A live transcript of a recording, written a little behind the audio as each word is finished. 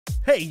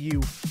Hey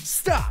you,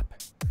 stop!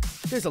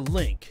 There's a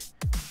link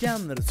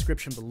down in the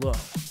description below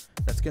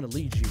that's going to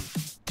lead you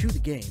to the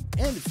game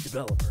and its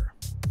developer.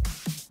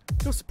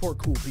 Go support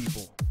cool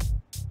people.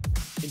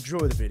 Enjoy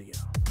the video.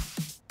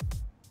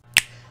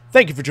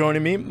 Thank you for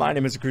joining me. My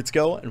name is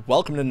Rekutsko, and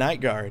welcome to Night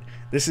Guard.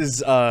 This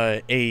is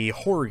a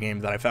horror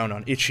game that I found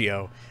on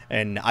itch.io,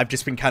 and I've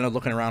just been kind of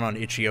looking around on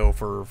itch.io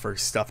for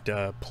stuff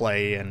to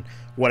play, and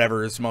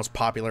whatever is most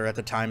popular at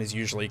the time is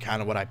usually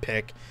kind of what I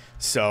pick.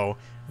 So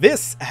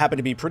this happened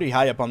to be pretty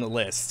high up on the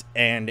list,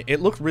 and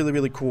it looked really,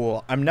 really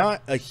cool. I'm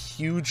not a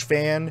huge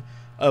fan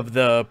of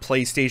the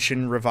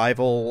PlayStation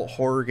Revival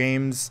horror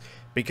games,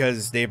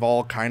 because they've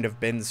all kind of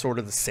been sort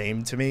of the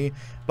same to me,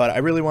 but I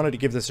really wanted to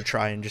give this a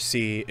try and just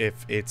see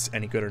if it's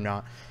any good or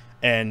not.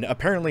 And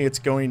apparently it's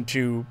going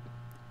to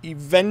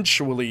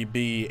eventually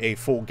be a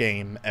full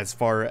game, as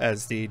far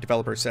as the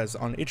developer says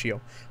on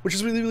itch.io, which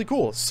is really, really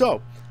cool.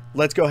 So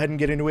let's go ahead and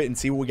get into it and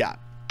see what we got.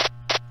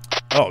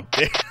 Oh,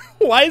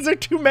 why is there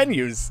two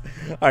menus?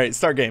 Alright,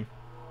 start game.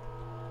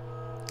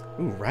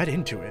 Ooh, right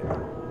into it.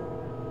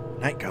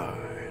 Night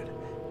Guard.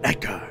 Night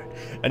Guard.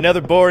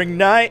 Another boring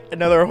night,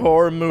 another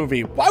horror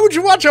movie. Why would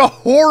you watch a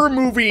horror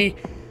movie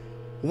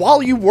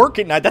while you work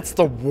at night? That's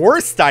the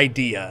worst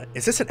idea.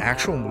 Is this an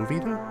actual movie,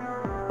 though?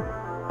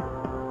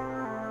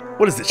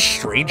 What is it,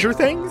 Stranger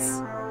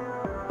Things?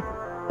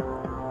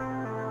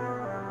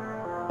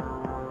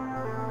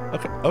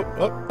 Okay.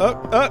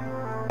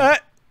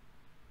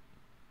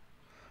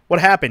 What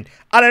happened?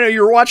 I don't know,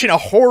 you were watching a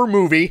horror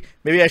movie.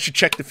 Maybe I should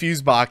check the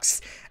fuse box.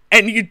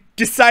 And you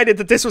decided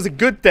that this was a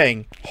good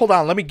thing. Hold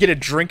on, let me get a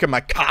drink of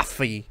my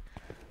coffee.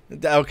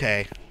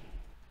 Okay.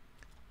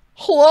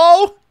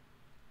 Hello?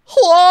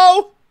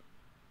 Hello?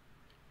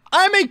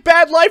 I make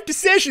bad life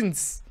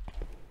decisions.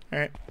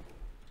 Alright.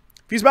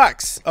 Fuse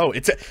box. Oh,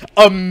 it's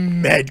a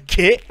med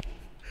kit?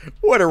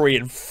 What are we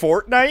in,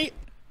 Fortnite?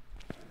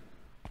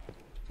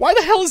 Why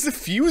the hell is the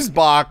fuse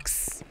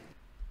box?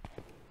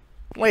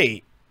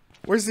 Wait,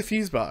 where's the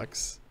fuse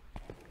box?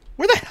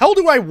 Where the hell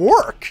do I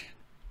work?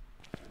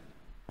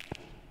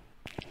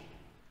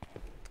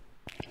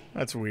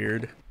 That's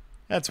weird.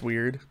 That's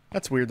weird.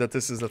 That's weird that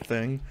this is a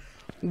thing.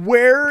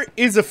 Where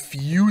is a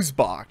fuse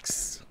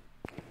box?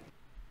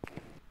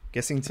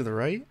 Guessing to the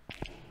right?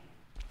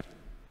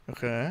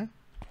 Okay.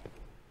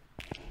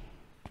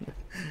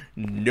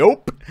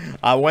 Nope.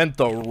 I went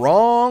the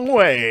wrong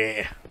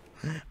way.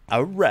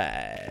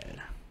 Alright.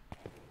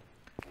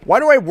 Why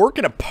do I work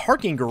in a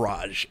parking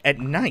garage at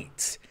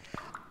night?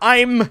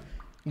 I'm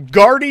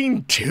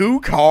guarding 2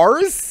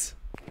 cars?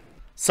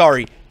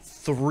 Sorry,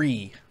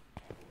 3.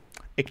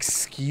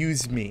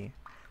 Excuse me.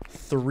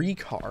 3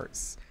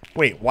 cars.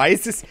 Wait, why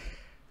is this?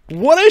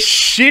 What a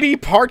shitty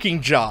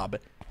parking job.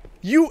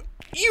 You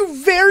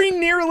very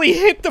nearly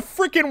hit the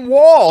freaking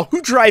wall.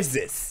 Who drives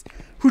this?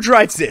 Who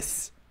drives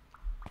this?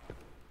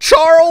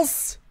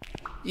 Charles?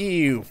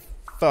 You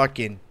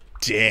fucking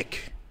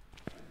dick.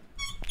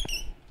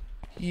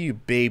 You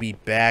baby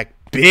back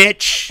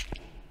bitch.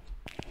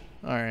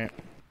 Alright.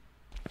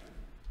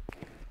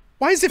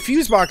 Why is the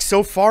fuse box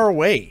so far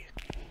away?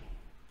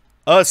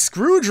 A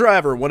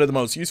screwdriver, one of the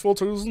most useful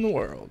tools in the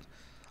world.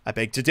 I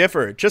beg to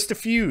differ. Just a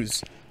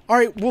fuse.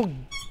 Alright, well,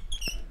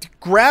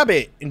 grab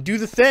it and do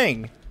the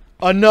thing.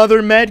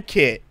 Another med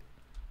kit.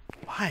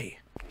 Why?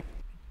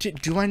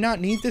 Do I not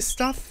need this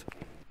stuff?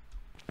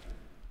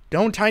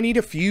 Don't I need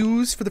a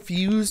fuse for the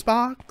fuse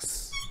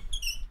box?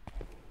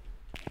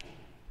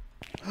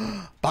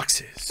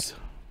 Boxes.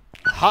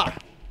 Ha!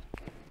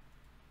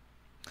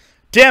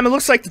 Damn, it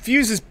looks like the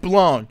fuse is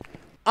blown.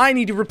 I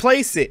need to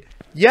replace it.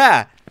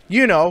 Yeah.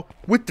 You know,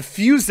 with the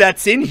fuse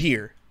that's in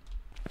here.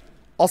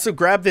 Also,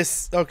 grab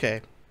this.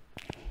 Okay.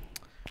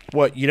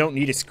 What, you don't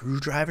need a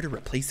screwdriver to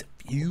replace a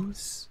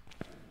fuse?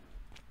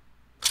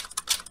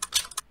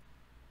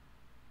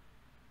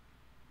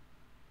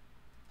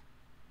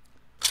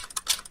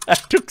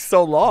 That took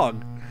so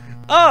long.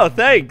 Oh,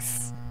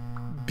 thanks.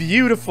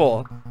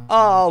 Beautiful.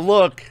 Oh,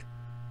 look.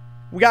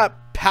 We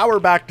got power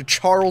back to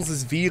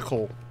Charles's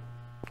vehicle.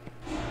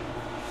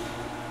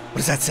 What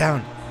does that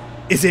sound?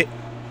 Is it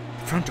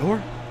the front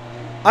door?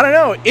 I don't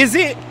know. Is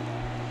it?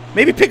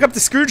 Maybe pick up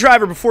the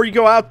screwdriver before you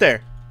go out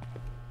there.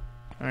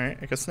 Alright,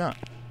 I guess not.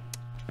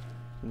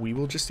 We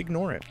will just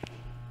ignore it.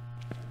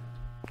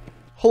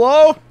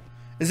 Hello?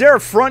 Is there a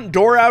front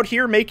door out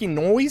here making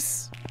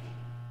noise?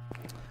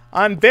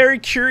 I'm very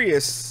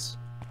curious.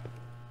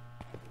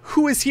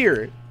 Who is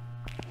here?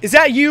 Is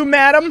that you,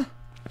 madam?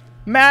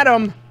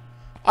 Madam,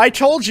 I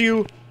told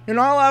you, you're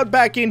not allowed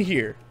back in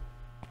here.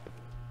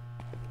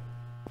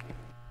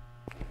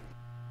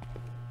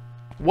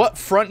 What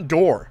front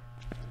door?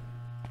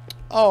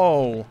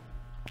 Oh.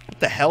 What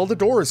the hell? The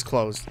door is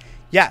closed.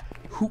 Yeah,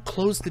 who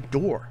closed the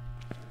door?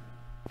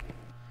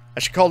 I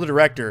should call the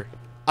director.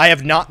 I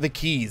have not the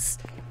keys.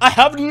 I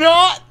have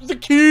not the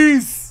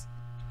keys!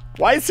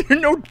 Why is there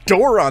no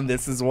door on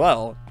this as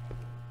well?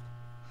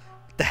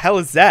 What the hell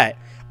is that?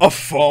 A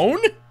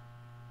phone?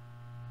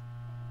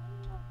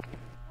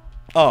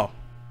 Oh.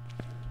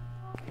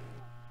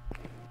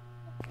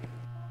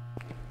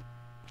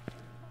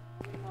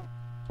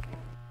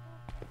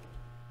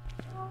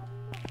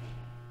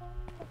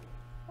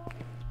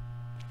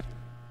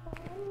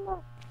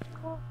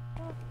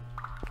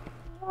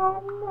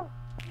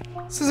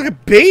 This is like a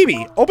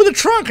baby. Open the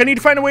trunk. I need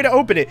to find a way to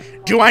open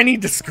it. Do I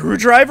need the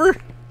screwdriver?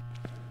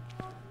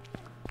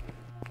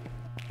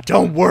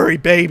 Don't worry,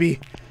 baby.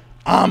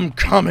 I'm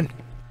coming.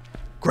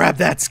 Grab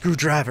that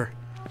screwdriver.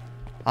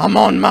 I'm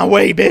on my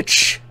way,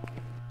 bitch.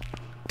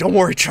 Don't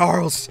worry,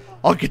 Charles.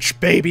 I'll get your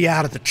baby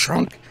out of the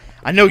trunk.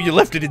 I know you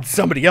left it in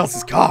somebody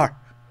else's car.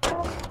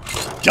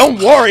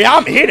 Don't worry,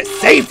 I'm here to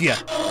save you.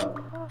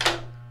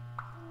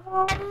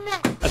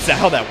 That's not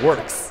how that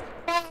works.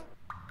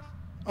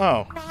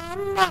 Oh.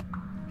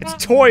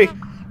 It's Toy.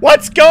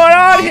 What's going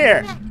on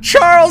here?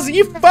 Charles, are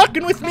you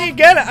fucking with me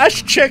again? I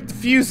should check the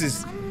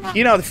fuses.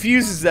 You know, the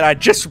fuses that I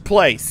just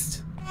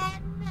replaced.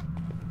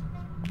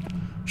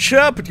 Shut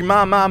up with your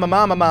mama.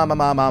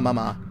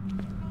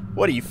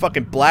 What are you,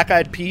 fucking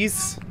black-eyed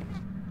peas?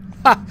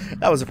 Ha!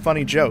 That was a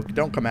funny joke.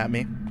 Don't come at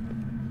me.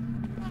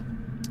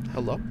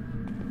 Hello?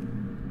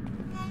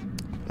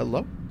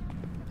 Hello?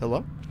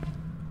 Hello?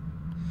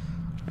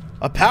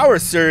 A power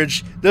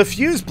surge. The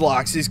fuse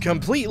box is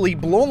completely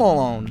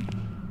blown.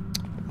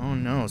 Oh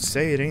no,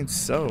 say it ain't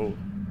so.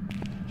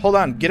 Hold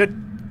on, get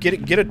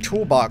a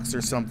toolbox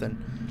or something.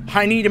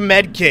 I need a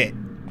med kit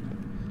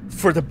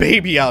for the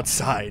baby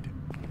outside.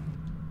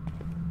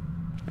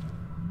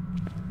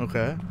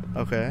 Okay.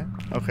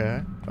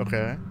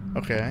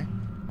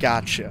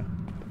 Gotcha.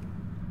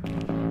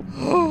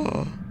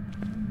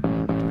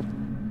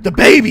 The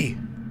baby!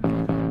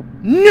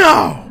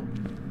 No!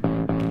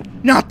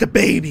 Not the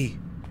baby!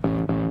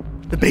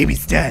 The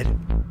baby's dead.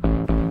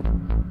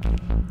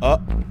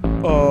 Uh-oh.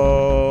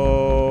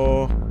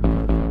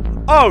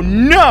 Oh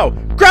no!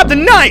 Grab the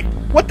knife!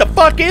 What the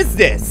fuck is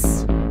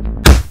this?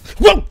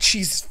 Whoa!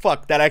 Jesus,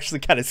 fuck. That actually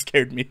kind of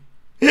scared me.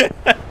 What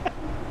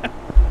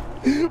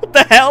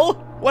the hell?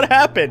 What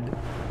happened?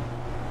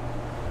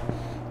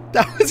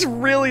 That was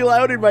really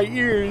loud in my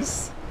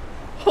ears.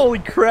 Holy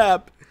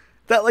crap.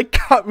 That like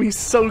got me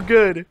so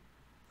good.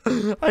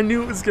 I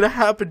knew it was gonna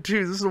happen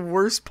too. This is the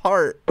worst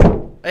part.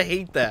 I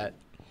hate that.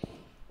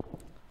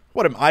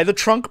 What, am I the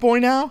trunk boy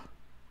now?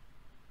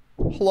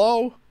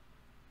 Hello?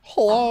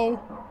 Hello?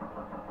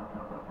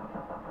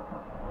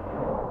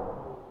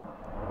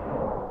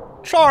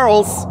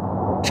 Charles!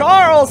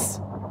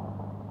 Charles!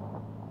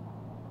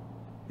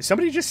 Did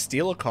somebody just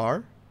steal a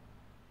car?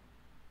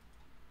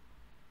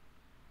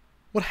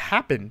 What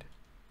happened?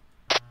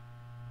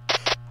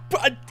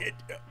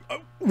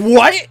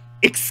 What?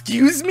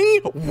 Excuse me?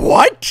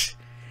 What?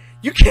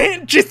 You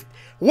can't just...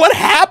 What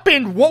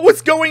happened? What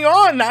was going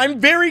on? I'm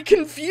very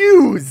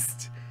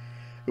confused.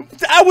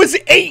 That was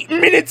 8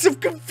 minutes of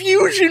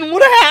confusion.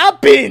 What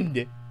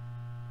happened?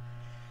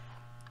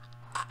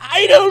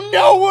 I don't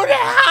know what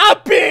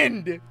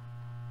happened.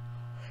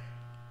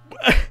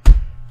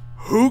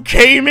 Who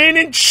came in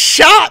and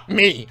shot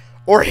me?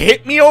 Or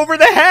hit me over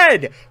the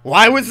head?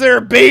 Why was there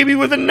a baby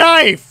with a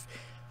knife?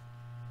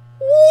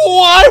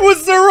 Why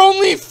was there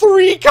only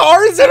 3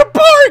 cars in a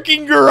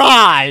parking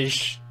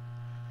garage?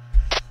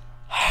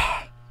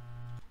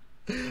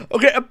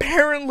 Okay,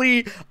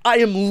 apparently I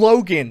am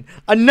Logan,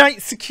 a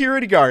night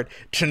security guard.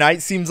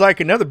 Tonight seems like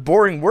another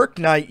boring work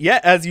night,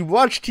 yet as you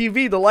watch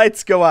TV, the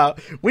lights go out.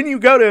 When you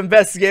go to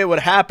investigate what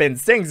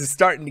happens, things are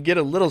starting to get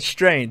a little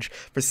strange.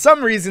 For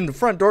some reason, the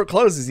front door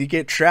closes, you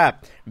get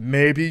trapped.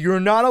 Maybe you're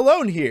not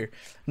alone here.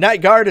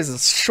 Night Guard is a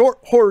short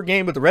horror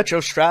game with a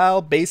retro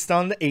style based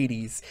on the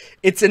 80s.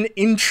 It's an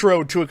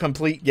intro to a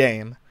complete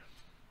game.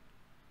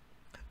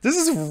 This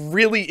is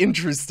really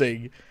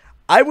interesting.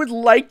 I would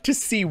like to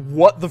see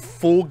what the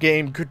full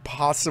game could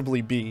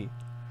possibly be,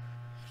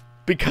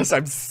 because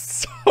I'm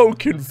so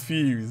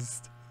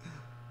confused.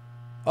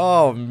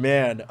 Oh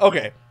man.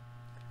 Okay.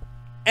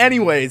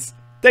 Anyways,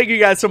 thank you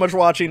guys so much for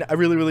watching. I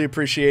really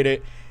appreciate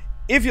it.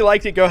 If you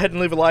liked it, go ahead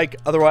and leave a like.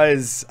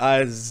 Otherwise,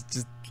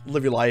 just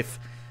live your life.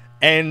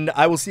 And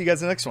I will see you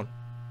guys in the next one.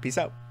 Peace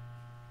out.